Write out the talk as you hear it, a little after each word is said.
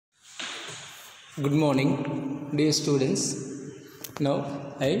Good morning, dear students. Now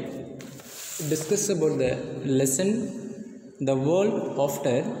I discuss about the lesson The World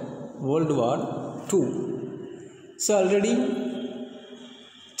After World War II. So already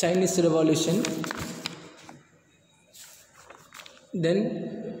Chinese Revolution, then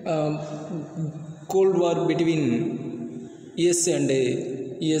Cold War between US and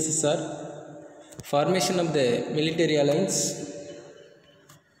USSR, formation of the military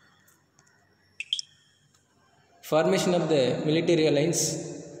alliance,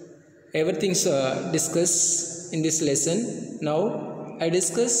 everything's discussed in this lesson. Now I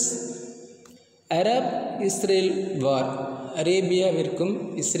discuss Arab-Israel war, அரேபியாவிற்கும்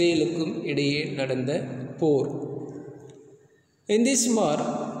இஸ்ரேலுக்கும் இடையே நடந்த போர். In this war,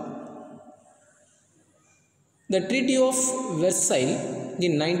 the Treaty of Versailles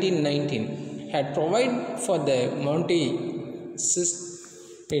in 1919 had provided for the mountains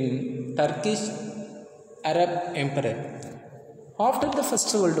in Turkish Arab Empire. After the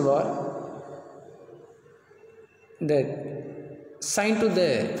First World War, the signed to the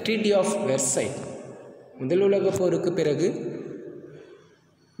Treaty of Versailles. முதல் உலக போருக்கு பிறகு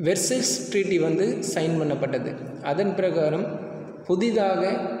Versailles treaty sign பண்ணப்பட்டது. அதன் பிரகாரம் புதிதாக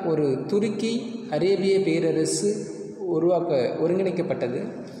ஒரு துருக்கி அரேபிய பேரரசு ஒருங்கிணைக்கப்பட்டது.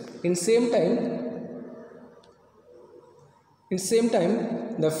 In same time,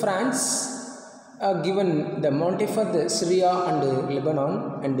 the France given the Monty for the Syria and Lebanon,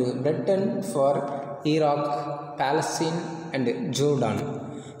 and Britain for Iraq, Palestine and Jordan.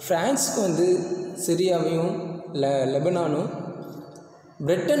 France சிரியாவையும் லெபனானும்,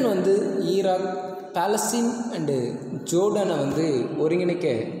 Britain Iraq, Palestine and ஜோர்டானை ஒருங்கிணைக்க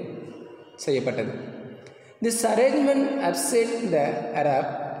செய்யப்பட்டது. This arrangement upset the Arab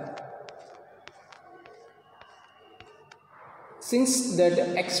since that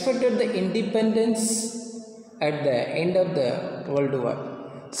expected the independence at the end of the World War.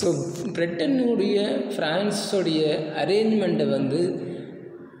 So பிரிட்டனுடைய ஃப்ரான்ஸோடைய அரேஞ்ச்மெண்ட்டை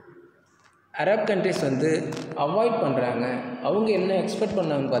Arab countries avoid பண்ணுறாங்க. அவங்க என்ன expect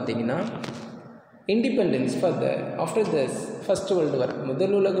பண்ணாங்கன்னு பார்த்தீங்கன்னா, independence after the first world war,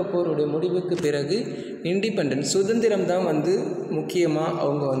 முதல் உலக போருடைய முடிவுக்கு பிறகு இண்டிபெண்டன்ஸ், சுதந்திரம் தான் முக்கியமாக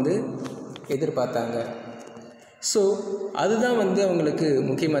அவங்க எதிர்பார்த்தாங்க. ஸோ அதுதான் அவங்களுக்கு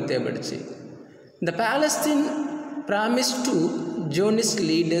முக்கியமாக தேவைப்படுச்சு. The Palestine promised to Zionist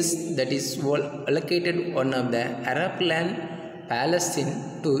leaders that is allocated one of the Arab land Palestine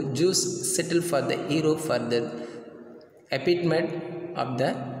to Jews settled for the Europe for the appeasement of the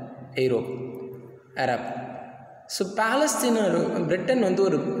Arab. So Palestine Britain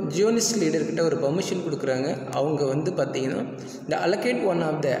ஒரு Zionist லீடர்கிட்ட ஒரு permission கொடுக்குறாங்க. அவங்க பார்த்தீங்கன்னா இந்த allocate one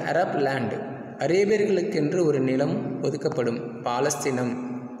of the Arab land, அரேபியர்களுக்கென்று ஒரு நிலம் ஒதுக்கப்படும், பாலஸ்தீனம்,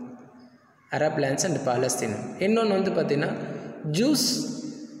 அரப் லேண்ட்ஸ் அண்ட் பாலஸ்தீனம். இன்னொன்று பார்த்தீங்கன்னா ஜூஸ்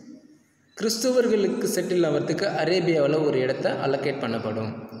கிறிஸ்துவர்களுக்கு செட்டில் ஆகிறதுக்கு அரேபியாவில் ஒரு இடத்த அலோகேட்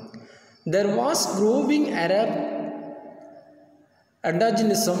பண்ணப்படும். There was growing Arab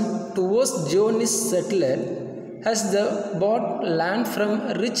antagonism towards Zionist settler as they bought land from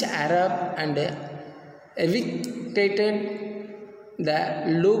rich Arab and evicted the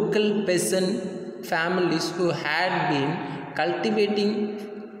local peasant families who had been cultivating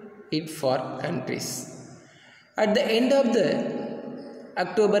it for countries. At the end of the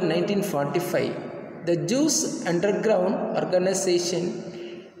October 1945, the Jews underground organization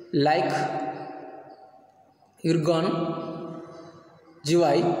like Irgun,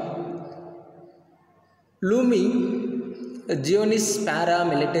 Jivai, looming Zionist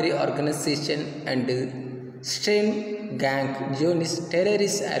paramilitary organization and Stein Gang, Zionist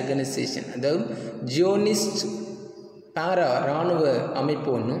terrorist organization, அதாவது Zionist பாரா இராணுவ அமைப்பு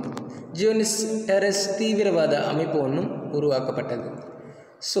ஒன்றும் Zionist terrorist தீவிரவாத அமைப்பு ஒன்றும் உருவாக்கப்பட்டது.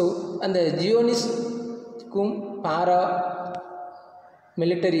 So அந்த ஜியோனிஸ்ட்க்கும் பாரா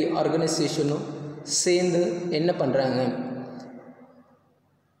military ஆர்கனைசேஷனும் சேர்ந்து என்ன பண்ணுறாங்க,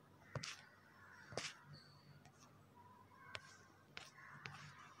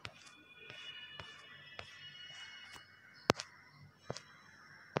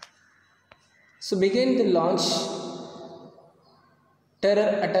 so began the launch terror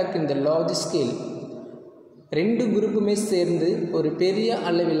attack in the large scale. ரெண்டு குரூப்புமே சேர்ந்து ஒரு பெரிய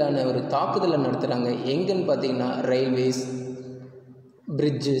அளவிலான ஒரு தாக்குதலை நடத்துகிறாங்க. எங்கன்னு பார்த்தீங்கன்னா railways,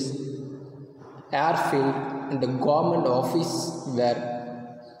 bridges, airfield and government office wear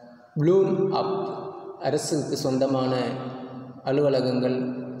ப்ளூன் அப். அரசுக்கு சொந்தமான அலுவலகங்கள்,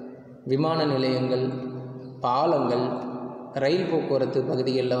 விமான நிலையங்கள், பாலங்கள், ரயில் போக்குவரத்து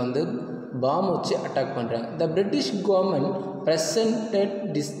பகுதிகளில் பாம் வச்சு அட்டாக் பண்ணுறாங்க. The British government presented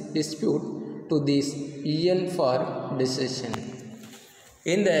dispute to this UN for decision.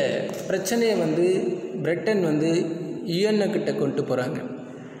 இந்த பிரச்சனையை வந்து பிரிட்டன் வந்து யுஎன் கிட்ட கொண்டு போகிறாங்க.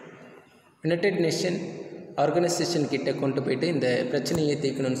 யுனைடெட் நேஷன் ஆர்கனைசேஷன் கிட்ட கொண்டு போயிட்டு இந்த பிரச்சனையை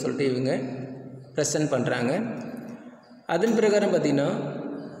தீர்க்கணும்னு சொல்லிட்டு இவங்க ப்ரெசன்ட் பண்ணுறாங்க. அதன் பிரகாரம் பார்த்திங்கன்னா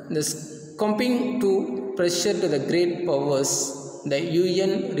இந்த succumbing to pressure to the great powers, the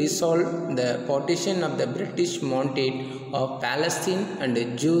UN resolved the partition of the British Mandate of Palestine and the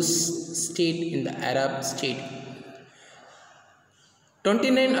Jewish state in the Arab state.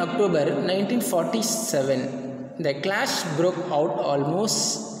 29 October 1947, the clash broke out almost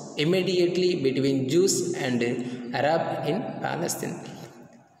immediately between Jews and Arab in Palestine.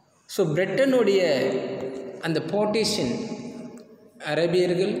 So Britain உடைய அந்த partition,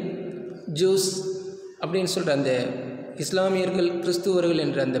 அரேபியர்கள், juice அப்படின்னு சொல்கிற அந்த இஸ்லாமியர்கள், கிறிஸ்துவர்கள்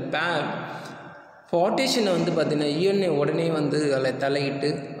என்ற அந்த பார்ட்டிஷனை வந்து பார்த்திங்கன்னா யுஎன்ஏ உடனே வந்து அதில் தலையிட்டு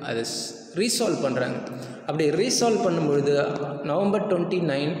அதை ரீசால்வ் பண்ணுறாங்க. அப்படி ரீசால்வ் பண்ணும்பொழுது நவம்பர்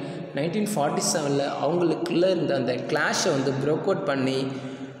 29, 1947 அவங்களுக்குள்ளே இருந்த அந்த கிளாஷை வந்து ப்ரோக் அவுட் பண்ணி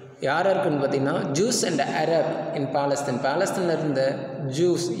யாருக்குன்னு பார்த்திங்கன்னா ஜூஸ் அண்ட் அரப் இன் பாலஸ்தீனில் இருந்த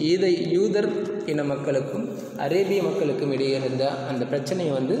ஜூஸ் யூதர் இன மக்களுக்கும் அரேபிய மக்களுக்கும் இடையே இருந்த அந்த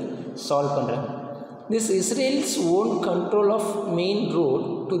பிரச்சனையை வந்து சால்வ் பண்ணுறாங்க. This Israel's own control of main road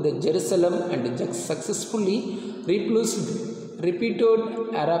to the Jerusalem and successfully repulsed repeated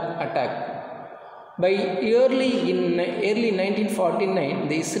Arab attack. By early 1949,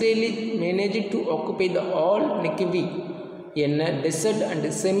 the Israelis managed to occupy the all Negev, a desert and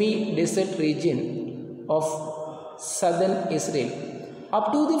semi-desert region of southern Israel, up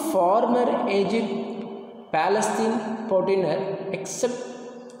to the former Egypt Palestine border, except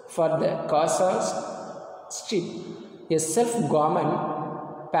for the Gaza Strip, a self-governed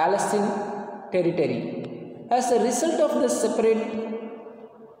Palestine territory. As a result of the separate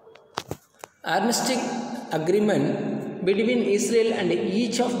armistice agreement between Israel and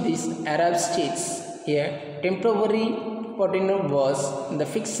each of these Arab states, a temporary partner was the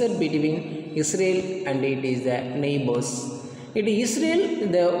fixed between Israel and its neighbors. In Israel,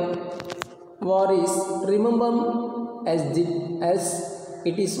 the war is remembered as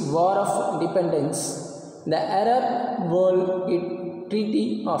it is war of independence. The Arab world Treaty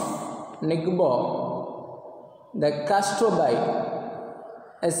of Negba, the Castrovite,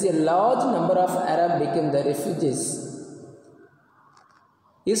 as a large number of Arabs became the refugees.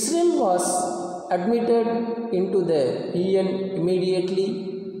 Israel was admitted into the UN immediately,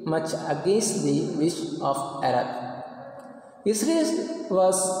 much against the wish of Arabs. Israel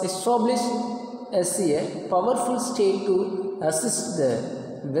was established as a powerful state to assist the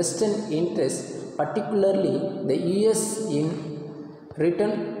Western interests, particularly the US, in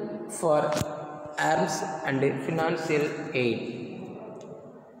return for arms and financial aid.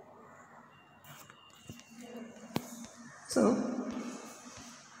 So,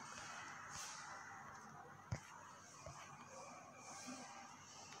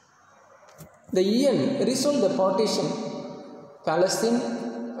 the UN resolved the partition Palestine,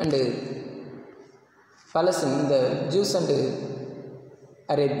 the Jews and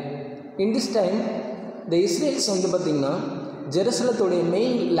Arab. In this time, the Israelis வந்து பார்த்திங்கன்னா ஜெருசலத்துடைய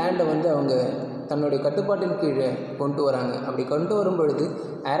main லேண்டை வந்து அவங்க தன்னுடைய கட்டுப்பாட்டின் கீழே கொண்டு வராங்க. அப்படி கொண்டு வரும்பொழுது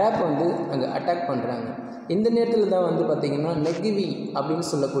அரப் வந்து அங்கே அட்டாக் பண்ணுறாங்க. இந்த நேரத்தில் தான் வந்து பார்த்திங்கன்னா நெகிவி அப்படின்னு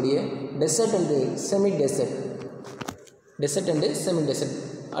சொல்லக்கூடிய டெசர்ட் அண்டு செமி டெசர்ட்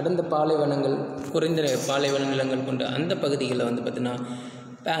அடர்ந்த பாலைவனங்கள், குறைந்த பாலைவன நிலங்கள் கொண்ட அந்த பகுதிகளில் வந்து பார்த்திங்கன்னா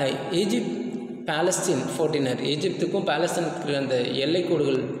ஈஜிப்ட் பாலஸ்தீன் போர்டினர், ஈஜிப்துக்கும் பாலஸ்தீனுக்கு அந்த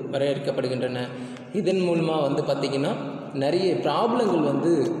எல்லைக்கோடுகள் வரையறுக்கப்படுகின்றன. இதன் மூலமாக வந்து பார்த்திங்கன்னா நிறைய ப்ராப்ளங்கள்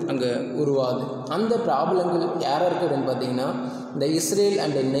வந்து அங்கே உருவாகுது. அந்த ப்ராப்ளங்கள் யாராக இருக்குதுன்னு பார்த்திங்கன்னா இந்த இஸ்ரேல்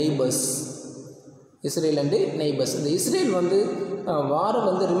அண்டு நெய்பர்ஸ். இந்த இஸ்ரேல் வந்து வாரை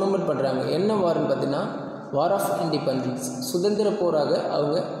வந்து ரிமெம்பர் பண்ணுறாங்க. என்ன வார்னு பார்த்திங்கன்னா வார் ஆஃப் இண்டிபெண்டன்ஸ், சுதந்திர போராக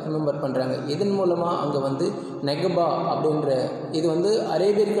அவங்க ரிமெம்பர் பண்ணுறாங்க. இதன் மூலமாக அங்கே வந்து நெகபா அப்படின்ற இது வந்து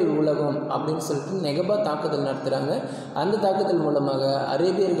அரேபியர்கள் உலகம் அப்படின்னு சொல்லிட்டு நெகபா தாக்குதல் நடத்துகிறாங்க. அந்த தாக்குதல் மூலமாக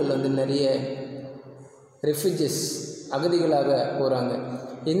அரேபியர்கள் வந்து நிறைய ரெஃப்யூஜிஸ் அகதிகளாக போகிறாங்க.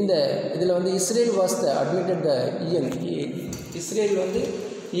 இந்த இதில் வந்து Israel was the admitted the UN. Israel வந்து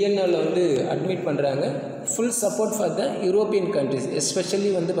யுஎன்ஆல் வந்து அட்மிட் பண்ணுறாங்க. Full support for the European countries,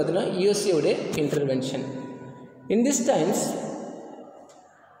 especially வந்து பார்த்திங்கன்னா யூஎஸ்ஏவுடைய intervention. In these times,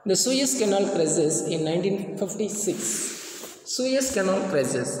 the Suez Canal crisis in 1956. Suez Canal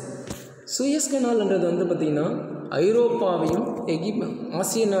crisis. Suez Canal என்றது வந்து பார்த்திங்கன்னா ஐரோப்பாவையும்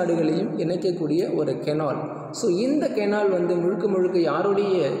ஆசிய நாடுகளையும் இணைக்கக்கூடிய ஒரு கெனால். ஸோ இந்த கெனால் வந்து முழுக்க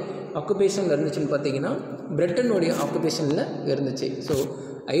யாருடைய ஆக்குபேஷனில் இருந்துச்சுன்னு பார்த்திங்கன்னா பிரிட்டனுடைய ஆக்குபேஷனில் இருந்துச்சு. ஸோ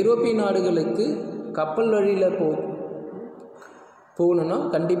ஐரோப்பிய நாடுகளுக்கு கப்பல் வழியில் போகணுன்னா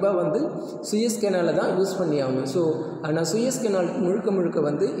கண்டிப்பாக வந்து சுயஸ் கெனாலை தான் யூஸ் பண்ணி ஆகணும். ஸோ ஆனால் சுயஸ் கெனால் முழுக்க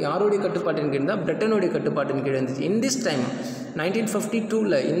வந்து யாருடைய கட்டுப்பாட்டின் கீழ் தான்? பிரிட்டனுடைய கட்டுப்பாட்டின் கீழ் இருந்துச்சு. இன் திஸ் டைம்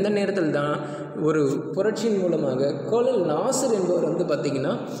 1952 இந்த நேரத்தில் தான் ஒரு புரட்சியின் மூலமாக கோலல் நாசர் என்பவர் வந்து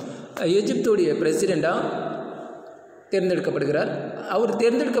பார்த்திங்கன்னா எகிப்துடைய பிரசிடெண்ட்டாக தேர்ந்தெடுக்கப்படுகிறார். அவர்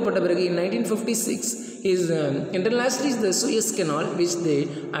தேர்ந்தெடுக்கப்பட்ட பிறகு in 1956 is internationally the Suez Canal which they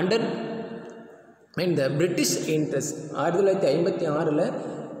under and the British interest 1956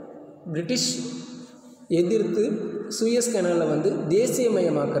 British எதிர்த்து சுயஸ் கெனாலை வந்து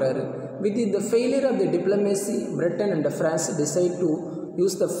தேசியமயமாக்குறாரு. With the failure of the diplomacy, Britain and France decide to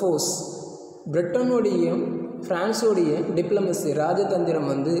use the force. பிரிட்டனுடையும் ஃப்ரான்ஸோடைய diplomacy ராஜதந்திரம்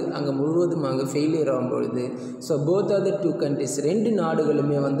வந்து அங்கே முழுவதுமாக failure ஆகும்பொழுது so both are the two countries ரெண்டு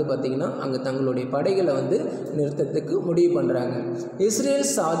நாடுகளுமே வந்து பார்த்திங்கன்னா அங்கே தங்களுடைய படைகளை வந்து நிறுத்தத்துக்கு முடிவு பண்ணுறாங்க. Israel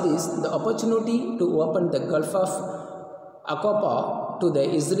saw this the opportunity to open the Gulf of Aqaba to the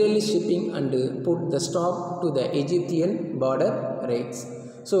Israeli shipping and put the stop to the Egyptian border raids.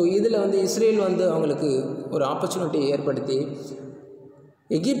 So இதில் வந்து இஸ்ரேல் வந்து அவங்களுக்கு ஒரு ஆப்பர்ச்சுனிட்டி ஏற்படுத்தி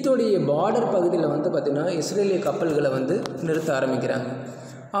எகிப்துடைய பார்டர் பகுதியில் வந்து பார்த்திங்கன்னா இஸ்ரேலிய கப்பல்களை வந்து நிறுத்த ஆரம்பிக்கிறாங்க.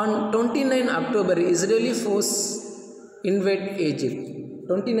 On 29 October Israeli force invite Egypt.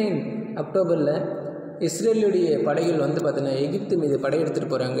 29 அக்டோபரில் இஸ்ரேலுடைய படைகள் வந்து பார்த்திங்கன்னா எகிப்து மீது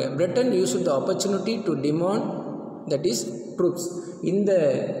படையெடுத்துகிட்டு போகிறாங்க. Britain use the opportunity to demand that is troops. இந்த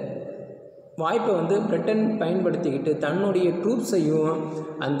வாய்ப்பை வந்து பிரிட்டன் பயன்படுத்திக்கிட்டு தன்னுடைய ட்ரூப்ஸையும்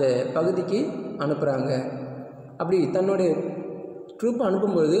அந்த பகுதிக்கு அனுப்புகிறாங்க. அப்படி தன்னுடைய ட்ரூப்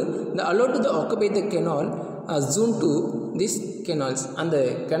அனுப்பும்போது இந்த allot to occupy the canal June to this canals அந்த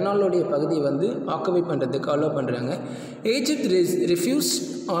கெனாலோடைய பகுதியை வந்து ஆக்குபை பண்ணுறதுக்கு அலோவ் பண்ணுறாங்க. Egypt refuse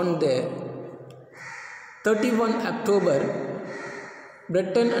on the 31 October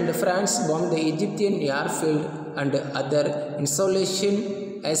Britain and France bomb the Egyptian airfield and other installation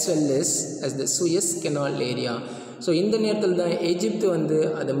as well as the Suez Canal area. So இந்த நேரத்தில் தான் எகிப்து வந்து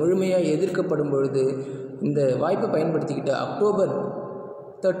அதை முழுமையாக எதிர்க்கப்படும் பொழுது இந்த வாய்ப்பை பயன்படுத்திக்கிட்டு அக்டோபர்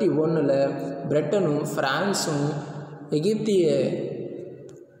 31 பிரிட்டனும் ஃப்ரான்ஸும் எகிப்திய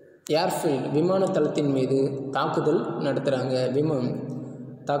ஏர்ஃபீல்ட் விமான தளத்தின் மீது தாக்குதல் நடத்துகிறாங்க.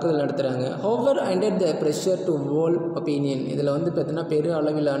 Hover under the pressure to world opinion. இதில் வந்து பார்த்தீங்கன்னா பெரு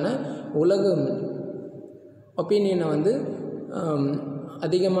அளவிலான உலக ஒப்பீனியனை வந்து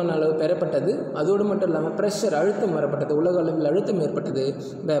அதிகமான அளவு பெறப்பட்டது. அதோடு மட்டும் இல்லாமல் ப்ரெஷர் அழுத்தம் வரப்பட்டது, உலக அளவில் அழுத்தம் ஏற்பட்டது.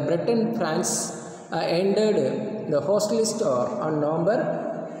 Britain France ended the hostilist on November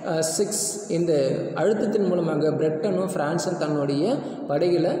 6. இந்த அழுத்தத்தின் மூலமாக பிரிட்டனும் ஃப்ரான்ஸும் தன்னுடைய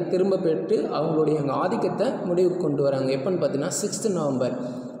படைகளை திரும்ப பெற்று அவங்களுடைய ஆதிக்கத்தை முடிவுக்கு கொண்டு வராங்க. எப்போன்னு பார்த்தீங்கன்னா 6th November.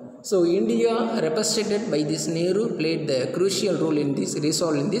 So India represented by this Nehru plate the crucial role in this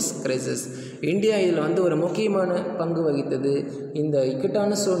resolve in this crisis. India இதில் வந்து ஒரு முக்கியமான பங்கு வகித்தது. இந்த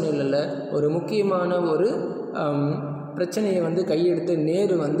இக்கட்டான சூழ்நிலையில் ஒரு முக்கியமான ஒரு பிரச்சனையை வந்து கையெடுத்து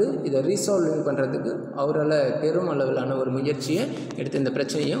நேரு வந்து இதை ரீசால்வ் பண்ணுறதுக்கு அவரால் பெரும் அளவிலான ஒரு முயற்சியை எடுத்து இந்த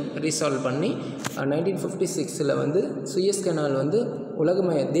பிரச்சனையும் ரீசால்வ் பண்ணி 1956 வந்து சுயஸ் கெனால் வந்து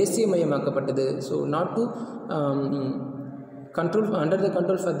தேசியமயமாக்கப்பட்டது. So not to control under the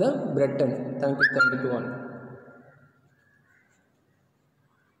control for the Britain. Thank you to all.